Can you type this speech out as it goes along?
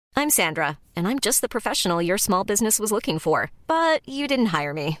I'm Sandra, and I'm just the professional your small business was looking for. But you didn't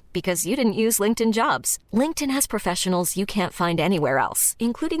hire me because you didn't use LinkedIn Jobs. LinkedIn has professionals you can't find anywhere else,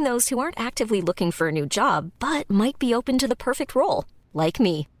 including those who aren't actively looking for a new job, but might be open to the perfect role, like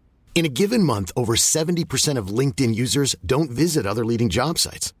me. In a given month, over 70% of LinkedIn users don't visit other leading job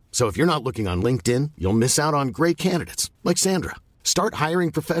sites. So if you're not looking on LinkedIn, you'll miss out on great candidates like Sandra. Start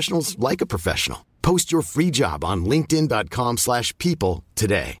hiring professionals like a professional. Post your free job on linkedin.com/people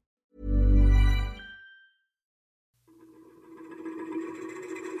today.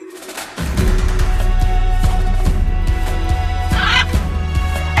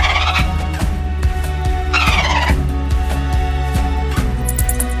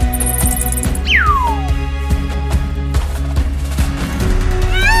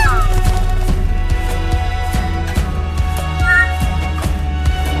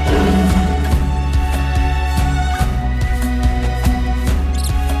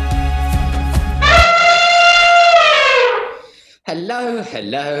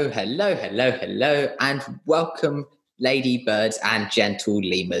 Hello, and welcome, ladybirds and gentle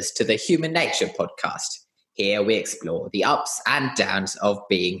lemurs, to the Human Nature Podcast. Here we explore the ups and downs of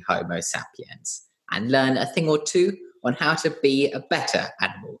being Homo sapiens and learn a thing or two on how to be a better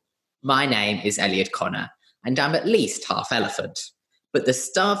animal. My name is Elliot Connor, and I'm at least half elephant. But the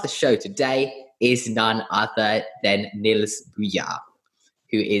star of the show today is none other than Niels Bouyaert,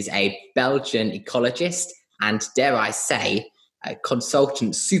 who is a Belgian ecologist and, dare I say, a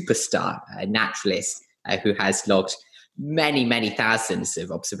consultant superstar, a naturalist who has logged many thousands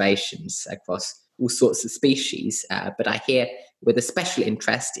of observations across all sorts of species, but I hear with a special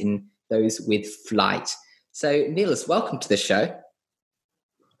interest in those with flight. So, Niels, welcome to the show.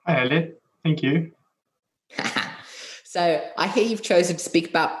 Hi, Elliot. Thank you. So, I hear you've chosen to speak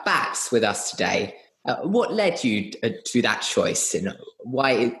about bats with us today. What led you to that choice, and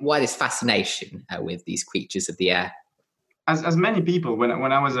why this fascination with these creatures of the air? As many people,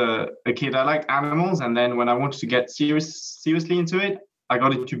 when I was a kid, I liked animals, and then when I wanted to get seriously into it, I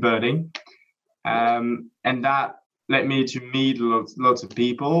got into birding, and that led me to meet lots of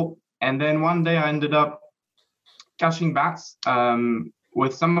people. And then one day I ended up catching bats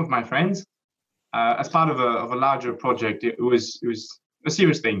with some of my friends as part of a larger project. It was a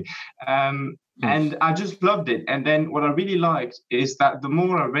serious thing, and I just loved it. And then what I really liked is that the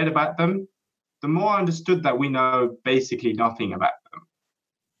more I read about them, the more I understood that we know basically nothing about them.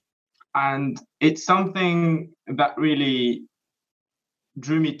 And it's something that really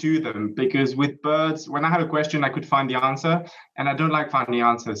drew me to them, because with birds, when I had a question, I could find the answer, and I don't like finding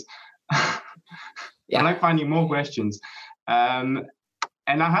answers. Yeah. I like finding more questions. And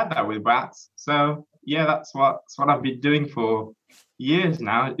I had that with bats. So yeah, that's what I've been doing for years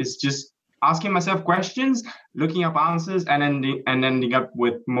now. It's just asking myself questions, looking up answers, and ending up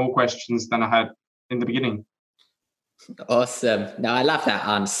with more questions than I had in the beginning. Awesome. No, I love that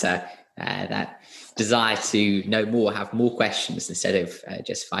answer. That desire to know more, have more questions instead of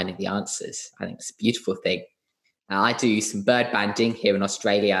just finding the answers. I think it's a beautiful thing. I do some bird banding here in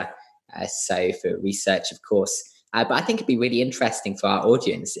Australia, so for research, of course. But I think it'd be really interesting for our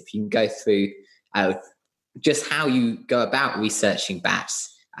audience if you can go through just how you go about researching bats.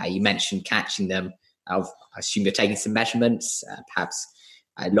 You mentioned catching them. I assume you're taking some measurements, perhaps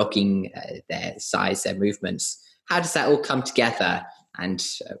logging their size, their movements. How does that all come together? And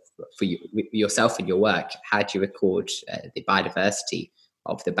for yourself and your work, how do you record the biodiversity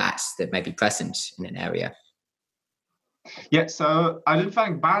of the bats that may be present in an area? Yeah, so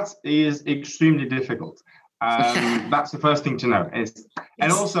identifying bats is extremely difficult. That's the first thing to know.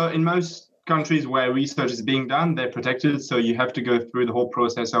 And also, in most countries where research is being done, they're protected, so you have to go through the whole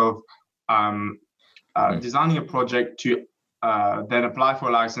process of designing a project to then apply for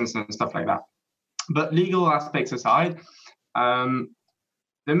a license and stuff like that. But legal aspects aside,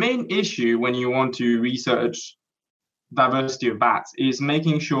 the main issue when you want to research diversity of bats is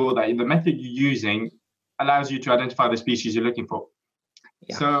making sure that the method you're using allows you to identify the species you're looking for.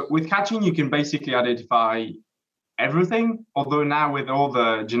 Yeah. So with catching, you can basically identify everything, although now with all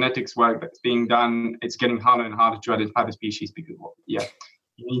the genetics work that's being done, it's getting harder and harder to identify the species because, you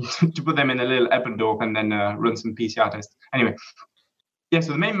need to put them in a little Eppendorf and then run some PCR tests. Anyway,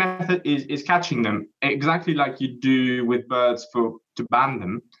 so the main method is catching them, exactly like you do with birds to band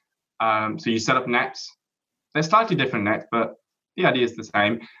them. So you set up nets. They're slightly different nets, but the idea is the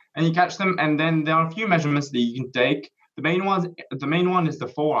same. And you catch them, and then there are a few measurements that you can take. The main one is the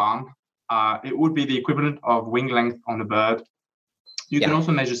forearm. It would be the equivalent of wing length on a bird. You can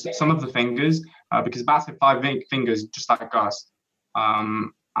also measure some of the fingers because bats have 5 fingers, just like us.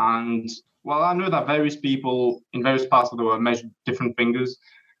 And well, I know that various people in various parts of the world measure different fingers.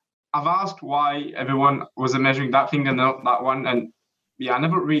 I've asked why everyone was measuring that finger, not that one, and I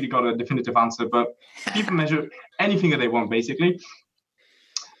never really got a definitive answer. But people measure any finger they want, basically.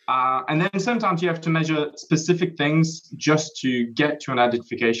 And then sometimes you have to measure specific things just to get to an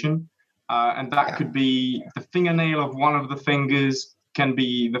identification. And that could be the fingernail of one of the fingers, can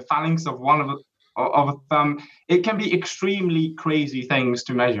be the phalanx of one of a thumb. It can be extremely crazy things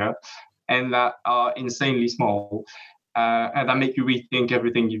to measure, and that are insanely small, and that make you rethink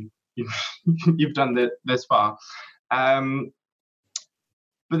everything you've done this far.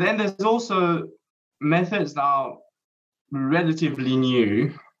 But then there's also methods that are relatively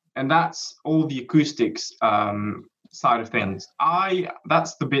new, and that's all the acoustics side of things.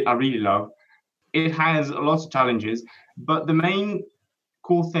 That's the bit I really love. It has lots of challenges, but the main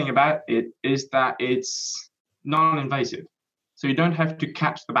cool thing about it is that it's non-invasive. So you don't have to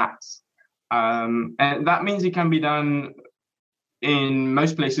catch the bats. And that means it can be done in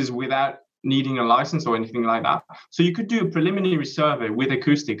most places without needing a license or anything like that. So you could do a preliminary survey with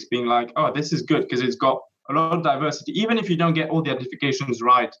acoustics, being like, oh, this is good because it's got a lot of diversity. Even if you don't get all the identifications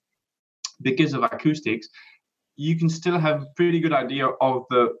right because of acoustics, you can still have a pretty good idea of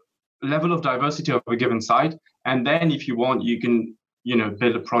the level of diversity of a given site. And then if you want, you can,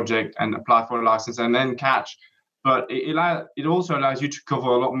 build a project and apply for a license and then catch. But it also allows you to cover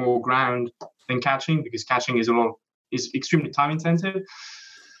a lot more ground than catching, because catching is extremely time intensive.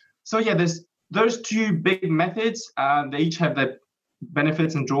 So yeah, there's those two big methods. They each have their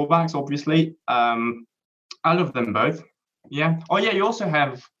benefits and drawbacks, obviously. I love them both. Yeah. Oh yeah, you also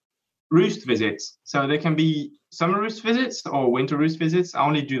have roost visits. So there can be summer roost visits or winter roost visits. I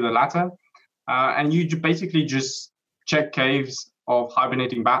only do the latter. And you basically just check caves of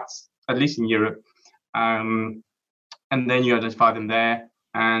hibernating bats, at least in Europe. And then you identify them there.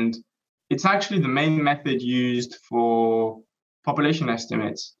 And it's actually the main method used for population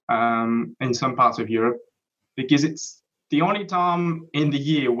estimates in some parts of Europe, because it's the only time in the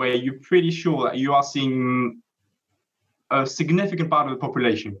year where you're pretty sure that you are seeing a significant part of the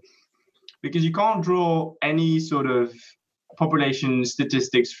population, because you can't draw any sort of population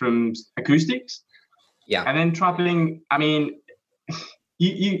statistics from acoustics. Yeah. And then trapping, I mean,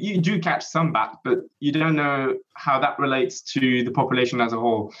 you do catch some bats, but you don't know how that relates to the population as a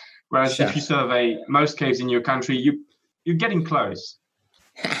whole. Whereas if you survey most caves in your country, you're getting close.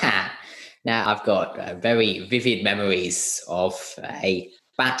 Now, I've got very vivid memories of a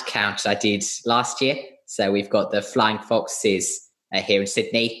bat count I did last year. So we've got the flying foxes here in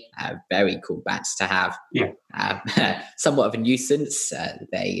Sydney. Very cool bats to have. Yeah. Somewhat of a nuisance.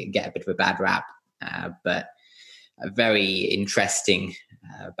 They get a bit of a bad rap, but very interesting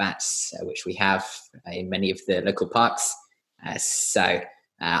bats, which we have in many of the local parks. So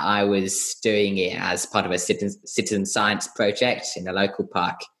I was doing it as part of a citizen science project in a local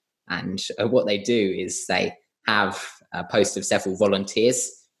park. And what they do is they have a post of several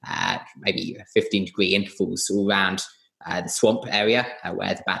volunteers, maybe 15-degree intervals all around the swamp area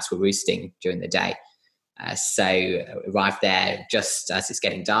where the bats were roosting during the day. So arrive there just as it's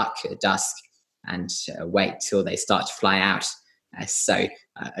getting dark at dusk, and wait till they start to fly out. So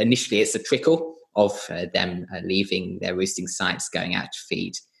initially it's a trickle of them leaving their roosting sites, going out to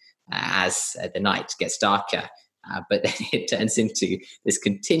feed as the night gets darker. But then it turns into this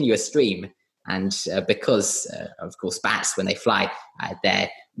continuous stream. And because, of course, bats, when they fly, they're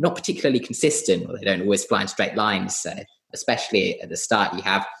not particularly consistent, or they don't always fly in straight lines. Especially at the start, you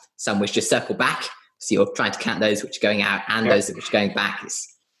have some which just circle back. So you're trying to count those which are going out and those which are going back.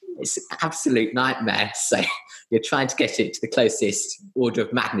 It's an absolute nightmare. So you're trying to get it to the closest order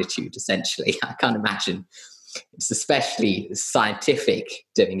of magnitude, essentially. I can't imagine it's especially scientific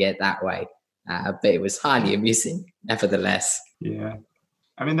doing it that way. But it was highly amusing, nevertheless. Yeah.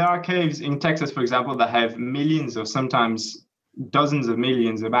 I mean, there are caves in Texas, for example, that have millions or sometimes dozens of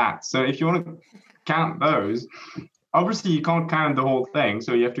millions of bats. So if you want to count those, obviously you can't count the whole thing.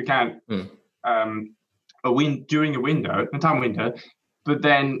 So you have to count during a time window. But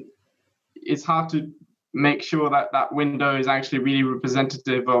then it's hard to make sure that window is actually really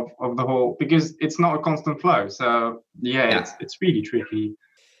representative of the whole, because it's not a constant flow. So it's really tricky.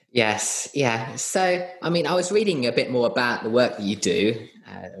 Yes, yeah. So, I mean, I was reading a bit more about the work that you do,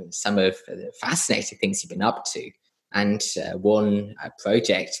 some of the fascinating things you've been up to, and one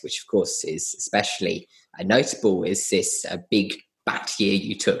project, which of course is especially notable, is this big bat year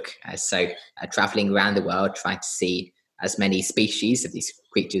you took. Traveling around the world, trying to see as many species of these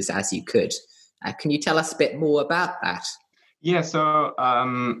creatures as you could. Can you tell us a bit more about that? Yeah, so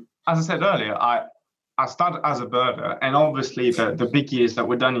as I said earlier, I started as a birder, and obviously the big years that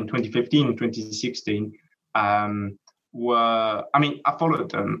were done in 2015 and 2016, I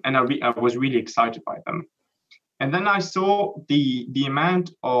followed them, and I was really excited by them. And then I saw the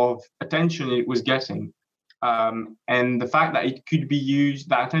amount of attention it was getting, and the fact that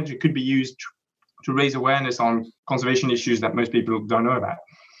that attention could be used to raise awareness on conservation issues that most people don't know about.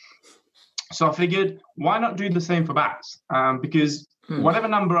 So I figured, why not do the same for bats? Because whatever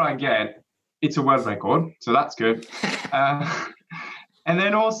number I get, it's a world record, so that's good. And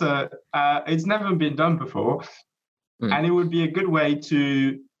then also, it's never been done before, and it would be a good way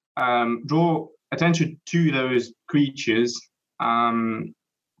to draw attention to those creatures from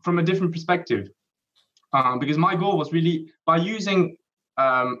a different perspective. Because my goal was really, by using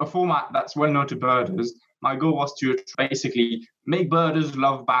a format that's well known to birders, my goal was to basically make birders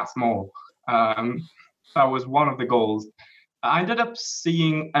love bats more. That was one of the goals. I ended up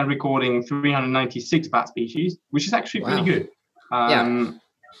seeing and recording 396 bat species, which is actually pretty good. I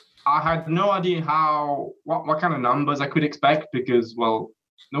had no idea what kind of numbers I could expect because, well,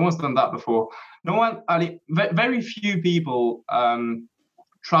 no one's done that before. Very few people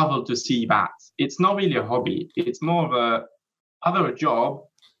travel to see bats. It's not really a hobby. It's more of either a job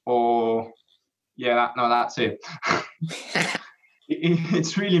or, that's it.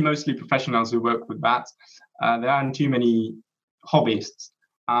 It's really mostly professionals who work with bats. There aren't too many hobbyists.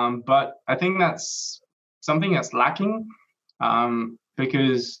 But I think that's something that's lacking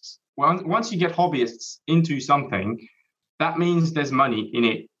because once you get hobbyists into something, that means there's money in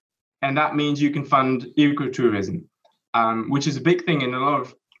it. And that means you can fund ecotourism, which is a big thing in a lot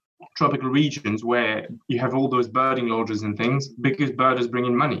of tropical regions where you have all those birding lodges and things because birders bring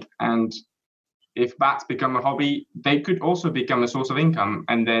in money. And if bats become a hobby, they could also become a source of income,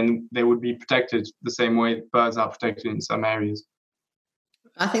 and then they would be protected the same way birds are protected in some areas.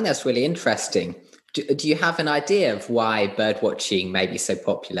 I think that's really interesting. Do you have an idea of why bird watching may be so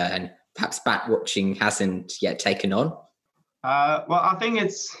popular and perhaps bat watching hasn't yet taken on? Well, I think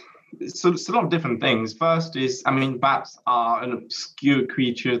it's a lot of different things. First is, bats are an obscure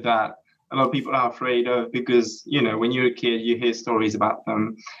creature that a lot of people are afraid of because, when you're a kid, you hear stories about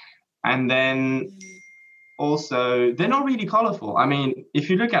them. And then also, they're not really colorful.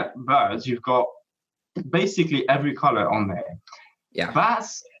 If you look at birds, you've got basically every color on there. Yeah.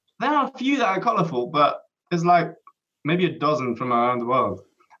 Bats, there are a few that are colorful, but there's like maybe a dozen from around the world.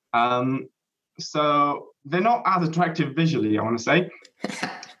 So they're not as attractive visually, I want to say.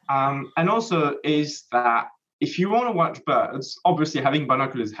 And also is that if you want to watch birds, obviously having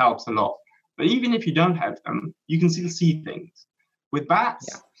binoculars helps a lot. But even if you don't have them, you can still see things. With bats,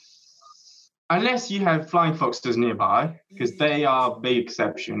 unless you have flying foxes nearby, because they are a big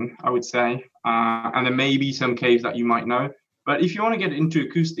exception, I would say. And there may be some caves that you might know. But if you want to get into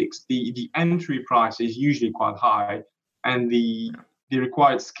acoustics, the entry price is usually quite high. And the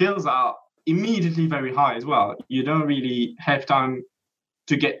required skills are immediately very high as well. You don't really have time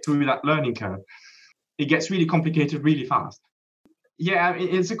to get through that learning curve. It gets really complicated really fast. Yeah,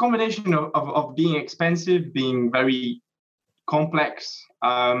 it's a combination of being expensive, being very complex,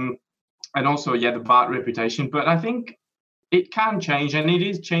 and also, the bad reputation. But I think it can change, and it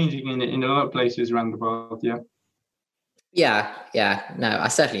is changing in a lot of places around the world, Yeah. No, I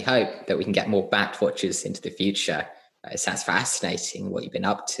certainly hope that we can get more bat watchers into the future. It sounds fascinating what you've been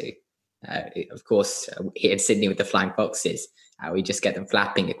up to. Of course, here in Sydney with the flying foxes, we just get them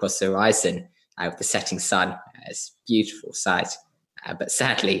flapping across the horizon with the setting sun. It's a beautiful sight. But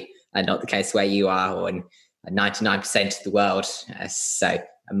sadly, not the case where you are or in 99% of the world. So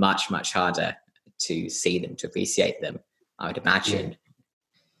much, much harder to see them, to appreciate them, I would imagine.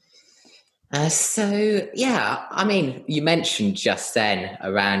 You mentioned just then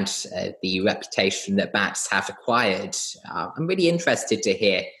around the reputation that bats have acquired. I'm really interested to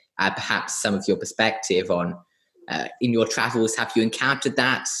hear perhaps some of your perspective on, in your travels, have you encountered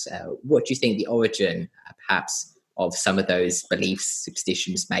that? What do you think the origin, perhaps, of some of those beliefs,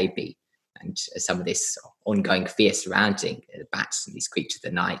 superstitions may be, and some of this ongoing fear surrounding bats and these creatures of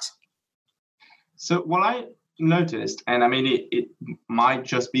the night? So what I noticed, and it might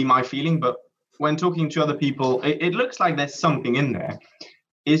just be my feeling, but when talking to other people, it looks like there's something in there,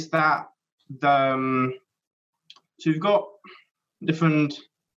 is that so you've got different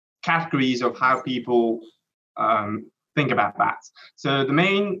categories of how people think about bats. So the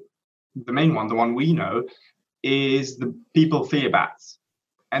main one, the one we know, is the people fear bats.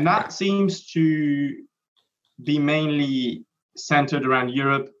 And that seems to be mainly centered around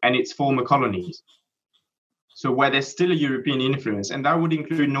Europe and its former colonies. So where there's still a European influence, and that would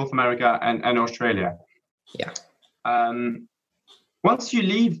include North America and Australia. Yeah. Once you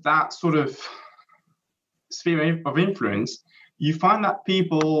leave that sort of sphere of influence, you find that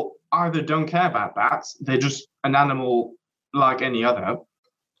people either don't care about bats, they're just an animal like any other.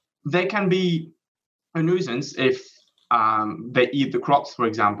 They can be a nuisance if they eat the crops, for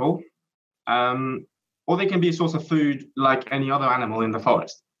example, or they can be a source of food like any other animal in the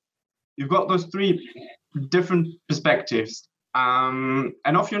forest. You've got those three different perspectives, and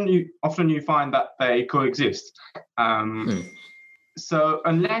often you find that they coexist. So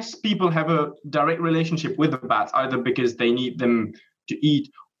unless people have a direct relationship with the bats, either because they need them to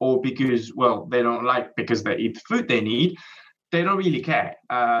eat or because, well, they don't like because they eat the food they need, they don't really care.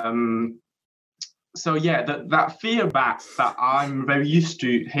 So yeah, that fear of bats that I'm very used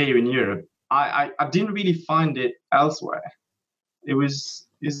to here in Europe, I didn't really find it elsewhere. It was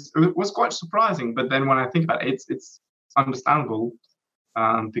quite surprising, but then when I think about it, it's understandable,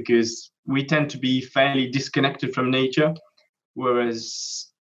 because we tend to be fairly disconnected from nature, whereas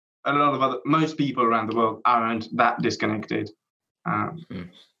most people around the world aren't that disconnected.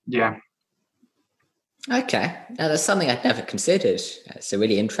 Yeah. Okay, now that's something I'd never considered. So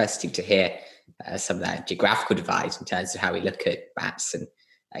really interesting to hear some of that geographical divide in terms of how we look at bats and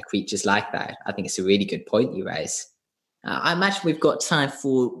creatures like that. I think it's a really good point you raise. I imagine we've got time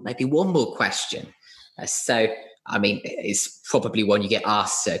for maybe one more question. So, I mean, it's probably one you get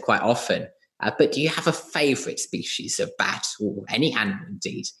asked quite often, but do you have a favourite species of bat or any animal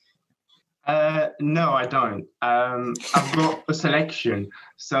indeed? No, I don't. I've got a selection.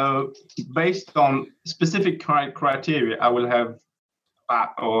 So based on specific criteria, I will have bat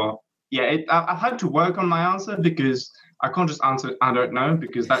or... Yeah, I've had to work on my answer because I can't just answer I don't know,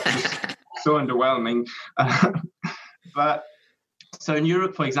 because that's just so underwhelming. But so in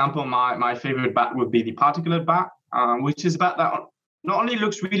Europe, for example, my favorite bat would be the particulate bat, which is a bat that not only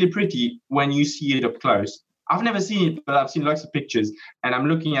looks really pretty when you see it up close. I've never seen it, but I've seen lots of pictures, and I'm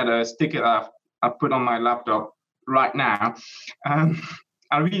looking at a sticker that I've put on my laptop right now.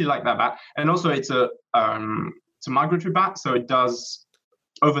 I really like that bat, and also it's a migratory bat, so it does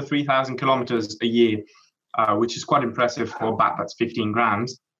over 3,000 kilometers a year, which is quite impressive for a bat that's 15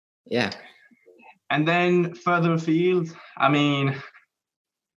 grams. Yeah. And then further afield, I mean,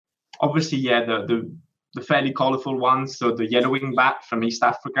 obviously, yeah, the fairly colorful ones. So the yellow-winged bat from East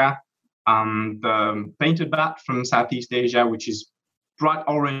Africa, the painted bat from Southeast Asia, which is bright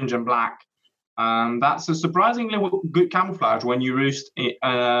orange and black. That's a surprisingly good camouflage when you roost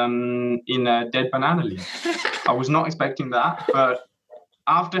in a dead banana leaf. I was not expecting that, but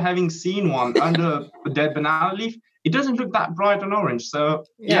after having seen one under a dead banana leaf, it doesn't look that bright and orange. So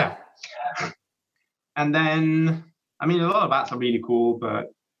yeah. And then, I mean, a lot of bats are really cool, but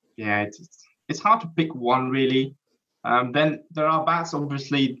yeah, it's hard to pick one really. Then there are bats,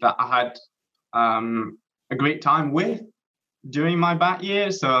 obviously, that I had a great time with during my bat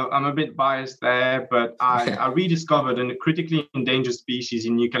year. So I'm a bit biased there, but I rediscovered a critically endangered species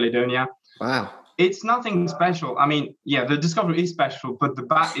in New Caledonia. Wow. It's nothing special. I mean, yeah, the discovery is special, but the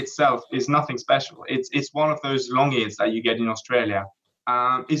bat itself is nothing special. It's one of those long-ears that you get in Australia.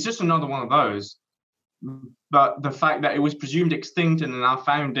 It's just another one of those. But the fact that it was presumed extinct and then I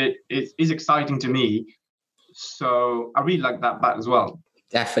found it is exciting to me. So I really like that bat as well.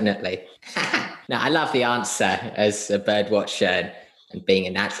 Definitely. No, I love the answer. As a bird watcher and being a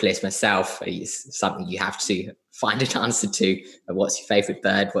naturalist myself, it's something you have to find an answer to. What's your favourite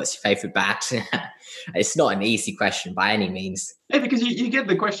bird? What's your favourite bat? It's not an easy question by any means. Yeah, because you get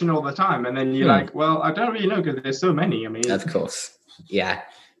the question all the time and then you're like, well, I don't really know because there's so many. I mean, of course. Yeah.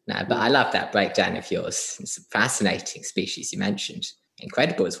 No, but I love that breakdown of yours. It's a fascinating species you mentioned.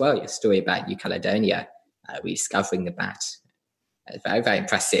 Incredible as well, your story about New Caledonia, rediscovering the bat. Very, very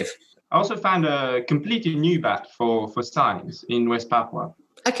impressive. I also found a completely new bat for science in West Papua.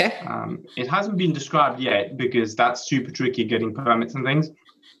 Okay. It hasn't been described yet because that's super tricky getting permits and things.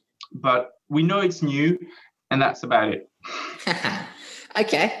 But we know it's new, and that's about it.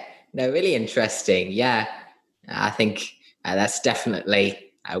 Okay. No, really interesting. Yeah. I think that's definitely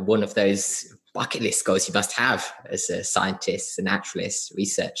one of those bucket list goals you must have as a scientist, a naturalist,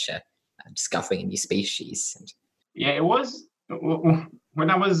 researcher, discovering a new species. Yeah, it was when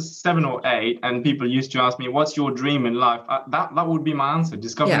I was 7 or 8 and people used to ask me, what's your dream in life? That would be my answer,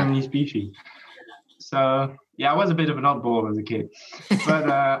 discovering a new species. So yeah, I was a bit of an oddball as a kid, but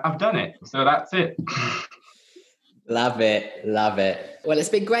I've done it. So that's it. Love it. Love it. Well, it's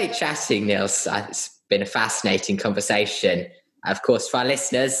been great chatting, Niels. It's been a fascinating conversation. Of course, for our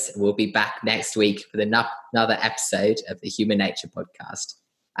listeners, we'll be back next week with another episode of the Human Nature Podcast.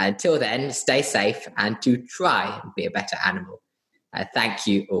 Until then, stay safe and do try and be a better animal. Thank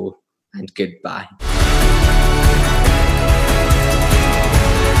you all and goodbye.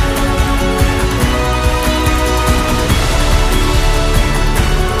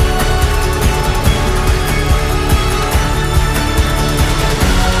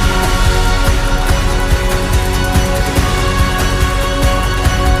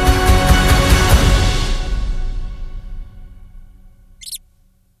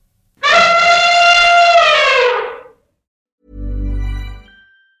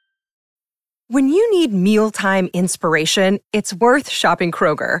 When you need mealtime inspiration, it's worth shopping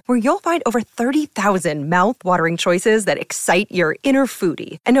Kroger, where you'll find over 30,000 mouth-watering choices that excite your inner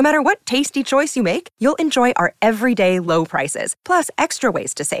foodie. And no matter what tasty choice you make, you'll enjoy our everyday low prices, plus extra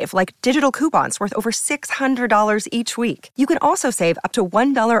ways to save, like digital coupons worth over $600 each week. You can also save up to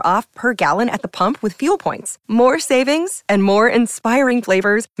 $1 off per gallon at the pump with fuel points. More savings and more inspiring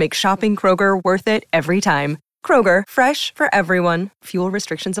flavors make shopping Kroger worth it every time. Kroger, fresh for everyone. Fuel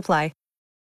restrictions apply.